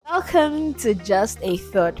Welcome to Just a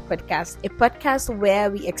Thought podcast, a podcast where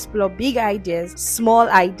we explore big ideas, small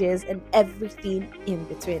ideas, and everything in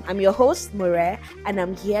between. I'm your host, Mure, and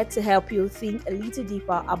I'm here to help you think a little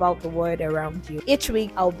deeper about the world around you. Each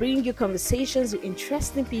week, I'll bring you conversations with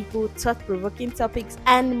interesting people, thought-provoking topics,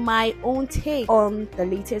 and my own take on the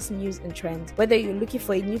latest news and trends. Whether you're looking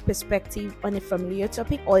for a new perspective on a familiar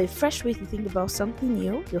topic or a fresh way to think about something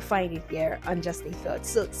new, you'll find it here on Just a Thought.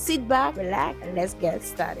 So sit back, relax, and let's get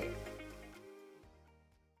started.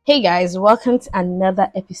 Hey guys, welcome to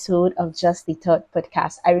another episode of Just a Thought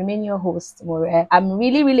podcast. I remain your host, More. I'm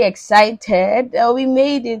really excited. We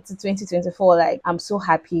made it to 2024. I'm so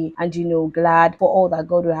happy and glad for all that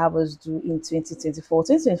God will have us do in 2024.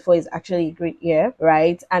 2024 is actually a great year,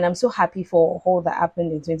 right? And I'm so happy for all that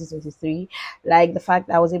happened in 2023. The fact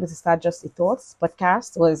that I was able to start Just a Thoughts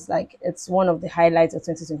podcast was it's one of the highlights of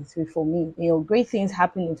 2023 for me. Great things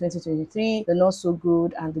happened in 2023, the not so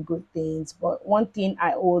good and the good things. But one thing I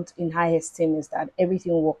hold in high esteem is that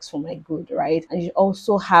everything works for my good, right? And you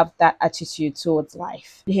also have that attitude towards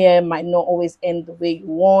life. The year might not always end the way you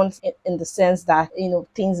want, in the sense that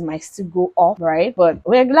things might still go up, right? But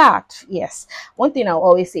we're glad. Yes, one thing I'll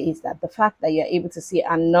always say is that the fact that you're able to see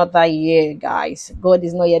another year, guys, God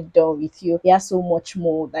is not yet done with you. He has so much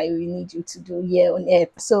more that we need you to do here on earth.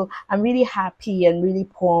 So I'm really happy and really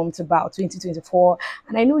pumped about 2024,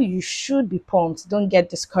 and I know you should be pumped. Don't get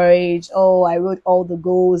discouraged. Oh, I wrote all the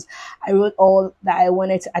goals, I wrote all that I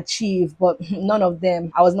wanted to achieve, but none of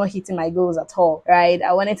them, I was not hitting my goals at all, right?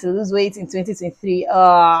 I wanted to lose weight in 2023.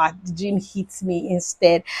 The dream hits me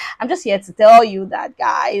instead. I'm just here to tell you that,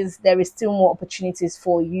 guys, there is still more opportunities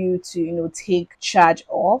for you to, take charge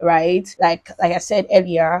of, right? Like I said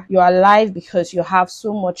earlier, you're alive because you have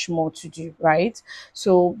so much more to do, right?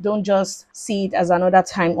 So don't just see it as another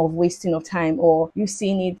time of wasting of time, or you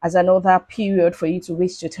seeing it as another period for you to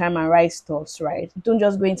waste your time and write stuff, right? Don't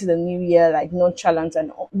just go into the new year nonchalant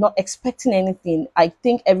and not expecting anything. I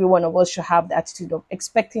think every one of us should have the attitude of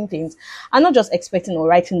expecting things, and not just expecting or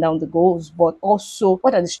writing down the goals, but also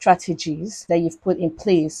what are the strategies that you've put in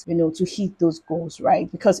place, to hit those goals,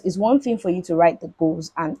 right? Because it's one thing for you to write the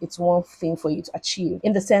goals, and it's one thing for you to achieve,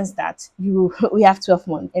 in the sense that we have 12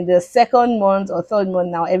 months. In the second month or third month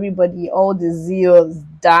now, all the zeal is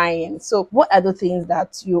dying. So what are the things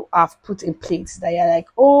that you have put in place that you're like,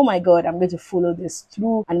 oh my God, I'm going to follow this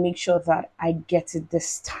through and make sure that I get it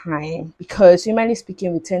this time? Because humanly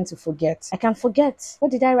speaking, we tend to forget. I can forget.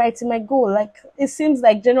 What did I write in my goal? It seems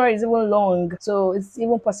like January is even long, so it's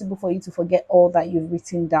even possible for you to forget all that you've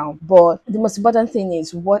written down. But the most important thing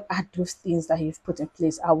is, what are those things that you've put in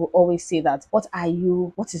place? I will always say that. What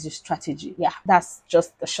is your strategy? Yeah, that's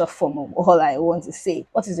just the short form of all I want to say.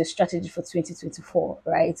 What is the strategy for 2024,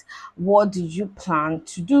 right? What do you plan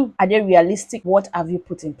to do? Are they realistic? What have you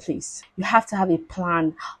put in place? You have to have a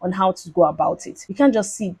plan on how to go about it. You can't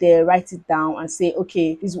just sit there, write it down and say,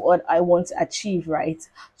 okay, this is what I want to achieve, right?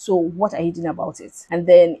 So what are you doing about it? And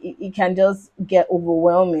then it can just get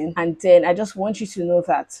overwhelming. And then I just want you to know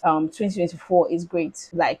that 2024 is great,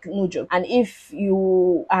 no joke. And if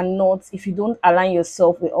you don't align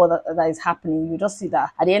yourself with all that is happening, you just see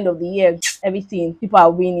that at the end of the year, everything, people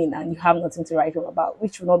are winning and you have nothing to write home about,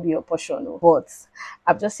 which will not be your portion. No. But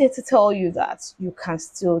I'm just here to tell you that you can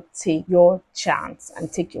still take your chance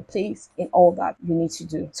and take your place in all that you need to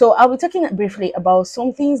do. So I'll be talking briefly about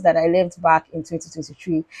some things that I left back in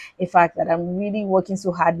 2023. In fact, that I'm really working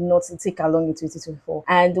so hard not to take along in 2024.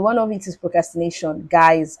 And one of it is procrastination.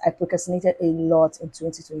 Guys, I procrastinated a lot in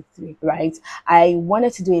 2023, right? I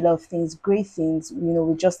wanted to do a lot of things, great things,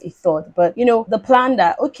 with just a thought. But, the plan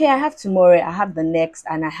that, okay, I have tomorrow, I have the next,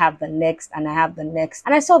 and I have the next, and I have the next.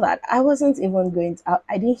 And I saw that I wasn't even going to,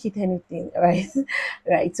 I didn't hit anything, right?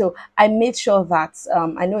 Right. So I made sure that,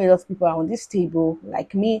 I know a lot of people are on this table,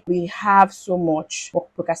 like me, we have so much,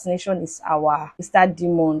 but procrastination is that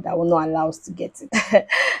demon that will not allow us to get it.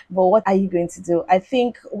 But what are you going to do? I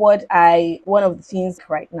think one of the things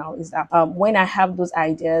right now is that, when I have those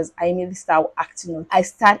ideas, I immediately start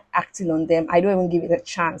acting on them. I don't even give it a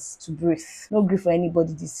chance to breathe. No grief for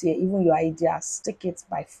anybody this year. Even your ideas, take it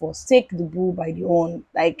by force. Take the bull by the horn.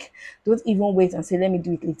 Don't even wait and say, let me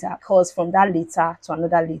do it later. Because from that later to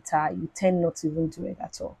another later, you tend not to even do it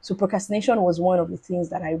at all. So procrastination was one of the things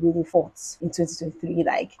that I really fought in 2023.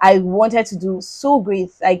 I wanted to do so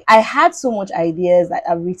great. I had so much ideas that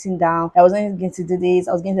I've written down. I was going to do this.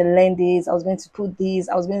 I was going to learn this. I was going to put this.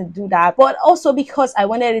 I was going to do that. But also because I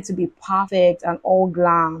wanted it to be perfect and all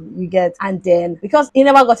glam, you get. And then because it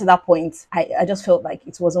never got to that point, I just felt like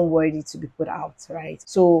it wasn't worthy to be put out, right?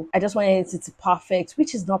 So I just wanted it to perfect,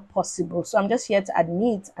 which is not possible. So I'm just here to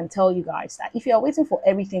admit and tell you guys that if you are waiting for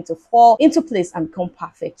everything to fall into place and become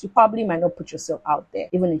perfect, you probably might not put yourself out there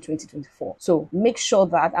even in 2024. So make sure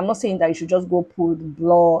that, I'm not saying that you should just go put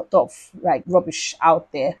blood stuff like rubbish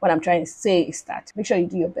out there. What I'm trying to say is that make sure you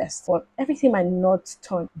do your best, for everything might not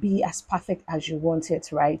be as perfect as you want it,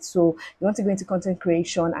 right? So you want to go into content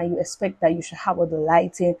creation and you expect that you should have all the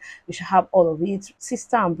lighting, you should have all of it.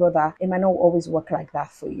 Sister and brother, it might not always work like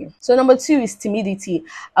that for you. So number 2 is timidity.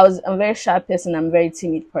 I'm a very shy person, I'm a very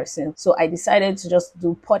timid person. So I decided to just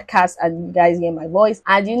do podcasts and you guys hear my voice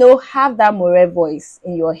and have that More voice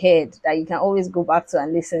in your head that you can always go back to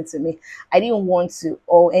and listen to me. I didn't want to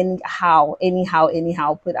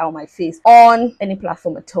anyhow put out my face on any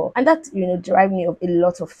platform at all. And that, derived me of a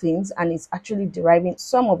lot of things, and it's actually deriving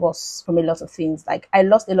some of us from a lot of things. Like I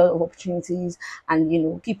lost a lot of opportunities and,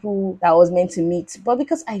 people that I was meant to meet. But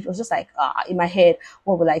because I was just like, in my head,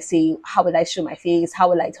 what will I say? How will I show my face? How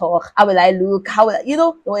will I talk? How will I look? How will I,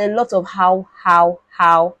 there were a lot of how.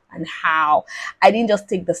 I didn't just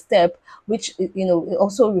take the step, which, it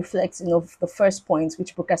also reflects, the first point,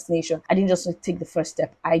 which procrastination. I didn't just take the first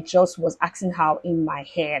step. I just was asking how in my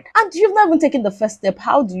head. And you've not even taken the first step.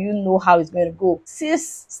 How do you know how it's going to go?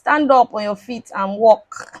 Sis, stand up on your feet and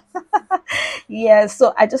walk. Yeah,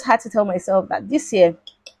 so I just had to tell myself that this year,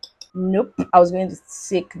 nope, I was going to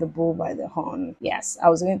take the bull by the horn. Yes, I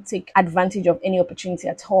was going to take advantage of any opportunity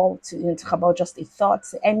at all to talk about just a thought.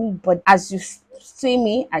 Anybody, as you see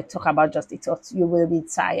me, I talk about just a thought, you will be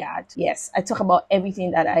tired. Yes, I talk about everything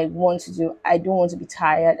that I want to do. I don't want to be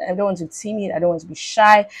tired. I don't want to be timid. I don't want to be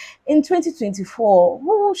shy. In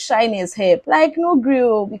 2024, shyness here, like no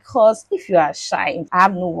grill, because if you are shy, I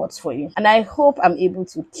have no words for you. And I hope I'm able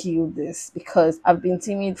to kill this, because I've been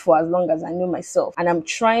timid for as long as I know myself, and I'm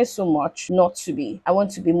trying so much not to be. I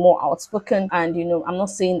want to be more outspoken, and I'm not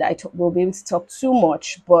saying that I will be able to talk too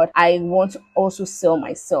much, but I want to also sell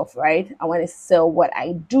myself, right? I want to sell what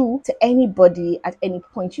I do to anybody at any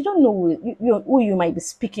point. You don't know who you might be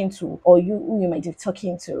speaking to, or who you might be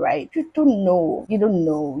talking to, right? You don't know.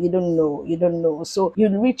 So you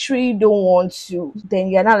literally don't want to. Then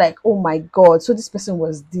you're not like, oh my God, so this person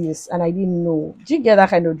was this and I didn't know. Do you get that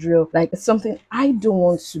kind of drill? Like, it's something I don't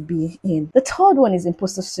want to be in. The third one is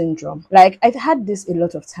imposter syndrome. Like, I've had this a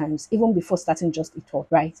lot of times, even before starting Just a Thought,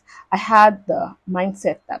 right? I had the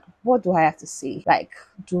mindset that, what do I have to say? Like,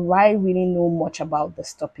 do I really know much about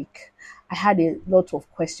this topic? I had a lot of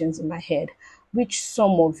questions in my head, which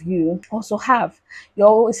some of you also have. You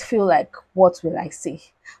always feel like, what will I say?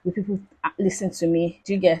 Will people listen to me?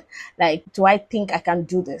 Do you get, like, do I think I can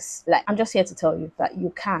do this? Like, I'm just here to tell you that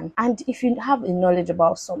you can. And if you have a knowledge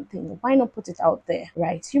about something, why not put it out there,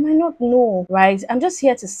 right? You might not know, right? I'm just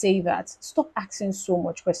here to say that stop asking so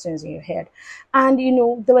much questions in your head. And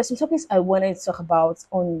there were some topics I wanted to talk about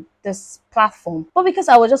on this platform, but because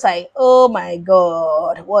I was just like, oh my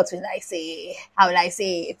God, what will I say? How will I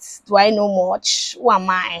say it? Do I know much? Who am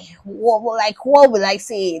I? What will I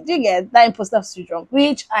say? Do you get that imposter syndrome?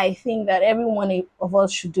 Which I think that every one of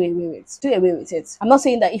us should do away with. Do away with it. I'm not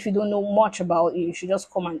saying that if you don't know much about it, you should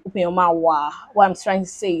just come and open your mouth. Wow. What I'm trying to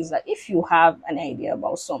say is that if you have an idea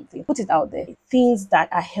about something, put it out there. Things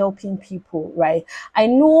that are helping people, right? I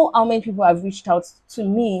know how many people have reached out to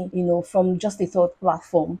me, from Just a Thought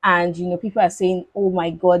platform, and people are saying, oh my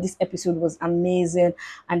God, this episode was amazing,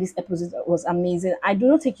 and this episode was amazing. I do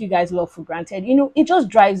not take you guys' love for granted. It just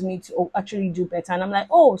drives me to actually do better, and I'm like,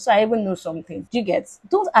 oh, so I even know something. Do you get?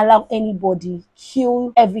 Don't allow anybody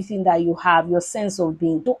kill everything that you have, your sense of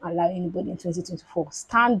being. Don't allow anybody in 2024.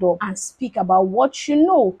 Stand up and speak about what you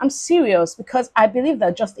know. I'm serious, because I believe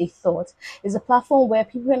that Just a Thought is a platform where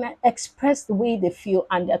people can express the way they feel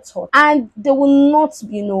and their thoughts, and they will not,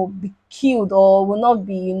 be killed or will not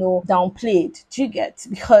be, downplayed. Do you get?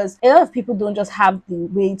 Because a lot of people don't just have the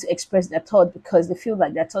way to express their thought because they feel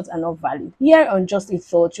like their thoughts are not valid. Here on Just a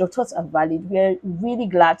Thought, your thoughts are valid. We're really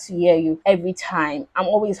glad to hear you every time. I'm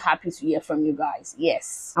always happy to hear from you guys.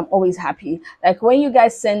 Yes, I'm always happy. Like, when you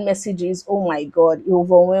guys send messages, oh my God, it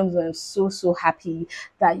overwhelms me. I'm so happy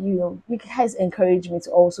that, you guys encourage me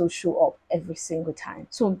to also show up every single time.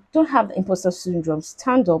 So don't have the imposter syndrome.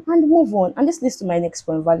 Stand up and move on. And this leads to my next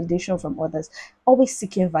point: validation from others. Always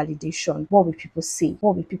seeking validation. What will people say?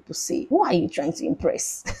 What will people say? Who are you trying to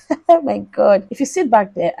impress? Oh my God. If you sit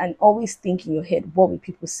back there and always think in your head, what will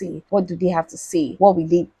people say? What do they have to say? What will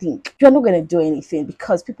they think? You're not going to do anything,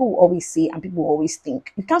 because people will always say and people will always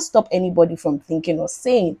think. You can't stop anybody from thinking or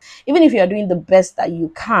saying. Even if you are doing the best that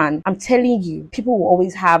you can, I'm telling you, people will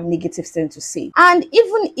always have negative things to say. And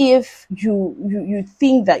even if you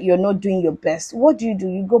think that you're not doing your best, what do?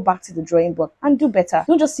 You go back to the drawing board and do better.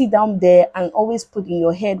 Don't just sit down there and always put in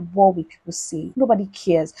your head, what will people say? Nobody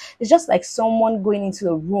cares. It's just like someone going into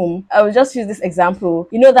a room. I will just use this example.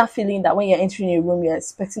 You know that feeling that when you're entering a room, you're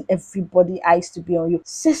expecting everybody's eyes to be on you.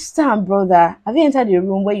 Sister and brother, have you entered a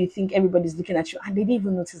room where you think everybody's looking at you and they didn't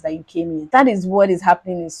even notice that you came in? That is what is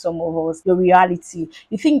happening in some of us. Your reality.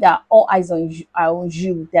 You think that all eyes on you are on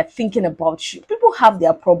you. They're thinking about you. People have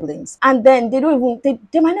their problems, and then they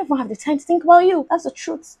might not even have the time to think about you. That's the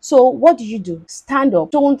truth. So what do? Stand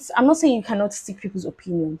up. I'm not saying you cannot seek people's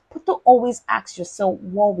opinion, but don't always ask yourself,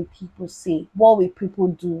 what will people say? What will people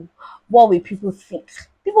do? What will people think?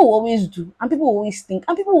 People will always do, and people will always think,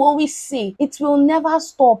 and people will always say. It will never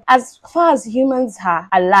stop. As far as humans are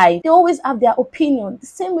alive, they always have their opinion, the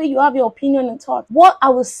same way you have your opinion and thought. What I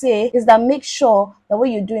will say is that make sure that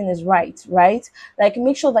what you're doing is right? Like,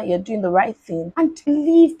 make sure that you're doing the right thing and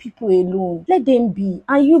leave people alone. Let them be,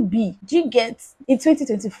 and you be. Do you get? In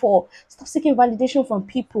 2024, stop seeking validation from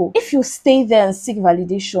people. If you stay there and seek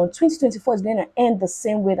validation, 2024 is going to end the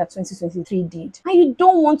same way that 2023 did. And you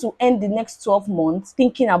don't want to end the next 12 months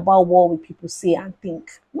thinking about what will people say and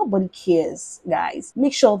think. Nobody cares, guys.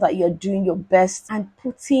 Make sure that you're doing your best and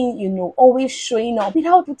putting, always showing up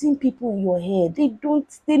without putting people in your head.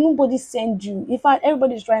 Nobody send you. In fact,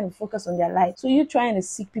 everybody's trying to focus on their life. So you trying to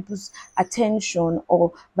seek people's attention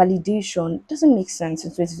or validation doesn't make sense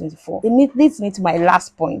in 2024. It leads me to my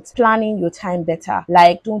last point. Planning your time better.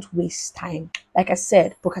 Like, don't waste time. Like I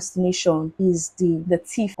said, procrastination is the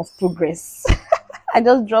thief of progress. I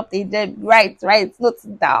just dropped a dead. Right. Note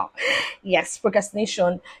it down. Yes,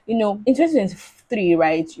 procrastination. In 2023,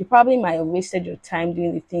 right, you probably might have wasted your time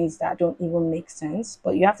doing the things that don't even make sense,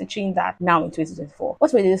 but you have to change that now in 2024.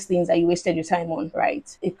 What were those things that you wasted your time on,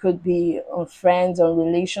 right? It could be on friends or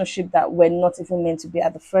relationship that were not even meant to be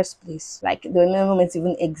at the first place. Like, they were never meant to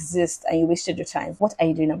even exist, and you wasted your time. What are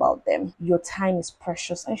you doing about them? Your time is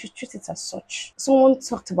precious, and you should treat it as such. Someone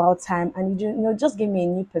talked about time, and just gave me a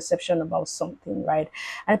new perception about something, right?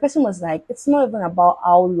 And the person was like, it's not even about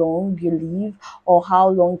how long you live or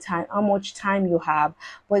how much time you have,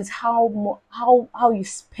 but it's how you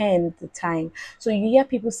spend the time. So you hear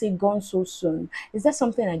people say gone so soon. Is that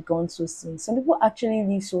something like gone so soon? Some people actually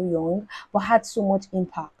live so young but had so much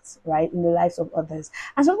impact, right, in the lives of others.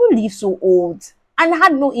 And some people live so old and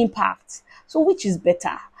had no impact. So which is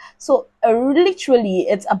better? So literally,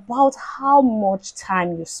 it's about how much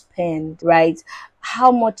time you spend, right?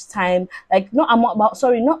 How much time, like, not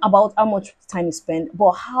about how much time you spend,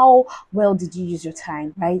 but how well did you use your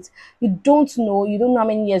time, right? You don't know how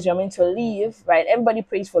many years you're meant to live, right? Everybody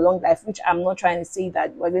prays for long life, which I'm not trying to say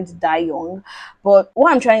that we're going to die young, but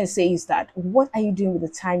what I'm trying to say is that what are you doing with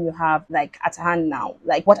the time you have, like, at hand now?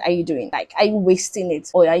 Like, what are you doing? Like, are you wasting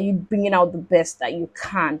it, or are you bringing out the best that you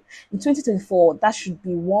can? In 2024, that should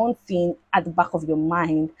be one thing at the back of your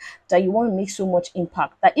mind, that you want to make so much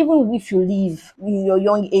impact that even if you leave in your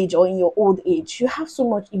young age or in your old age, you have so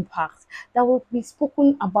much impact that will be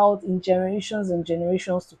spoken about in generations and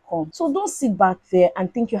generations to come. So don't sit back there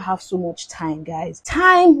and think you have so much time, guys.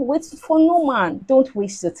 Time waits for no man. Don't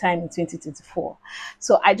waste your time in 2024.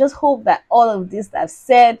 So I just hope that all of this that I've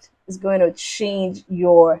said is going to change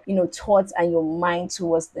your thoughts and your mind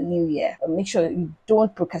towards the new year. But make sure you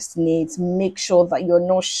don't procrastinate. Make sure that you're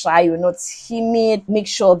not shy, you're not timid. Make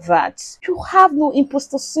sure that you have no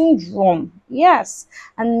imposter syndrome. Yes.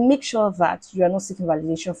 And make sure that you are not seeking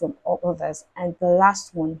validation from others. And the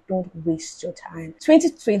last one, don't waste your time.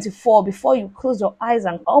 2024, before you close your eyes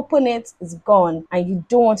and open it, is gone. And you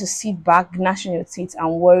don't want to sit back, gnashing your teeth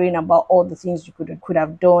and worrying about all the things you could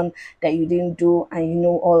have done that you didn't do, and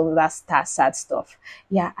all of that sad stuff.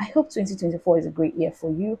 Yeah, I hope 2024 is a great year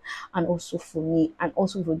for you, and also for me, and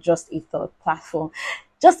also for Just a Thought platform.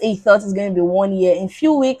 Just a Thought is going to be 1 year in a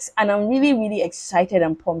few weeks, and I'm really, really excited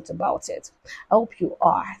and pumped about it. I hope you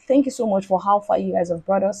are. Thank you so much for how far you guys have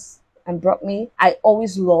brought us and brought me. I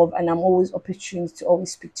always love, and I'm always opportune to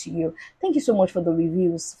always speak to you. Thank you so much for the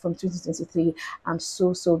reviews from 2023. I'm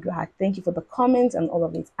so glad. Thank you for the comments and all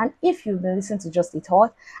of it. And if you've been listening to Just a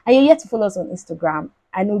Thought and you're yet to follow us on Instagram,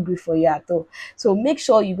 I know grief for you at all. So make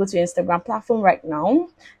sure you go to your Instagram platform right now,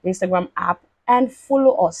 the Instagram app, and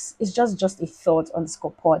follow us. It's just a thought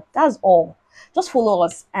 _pod. That's all. Just follow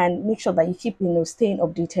us and make sure that you keep staying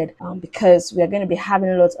updated, because we are going to be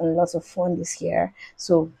having lots and lots of fun this year.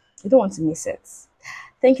 So You don't want to miss it.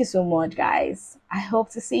 Thank you so much, guys. I hope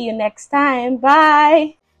to see you next time.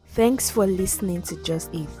 Bye. Thanks for listening to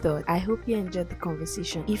Just a Thought. I hope you enjoyed the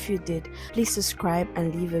conversation. If you did, please subscribe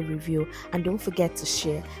and leave a review, and don't forget to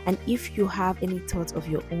share. And if you have any thoughts of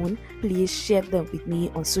your own, please share them with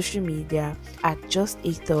me on social media at Just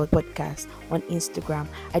a Thought Podcast on Instagram.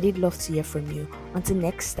 I did love to hear from you. Until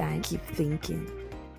next time, keep thinking.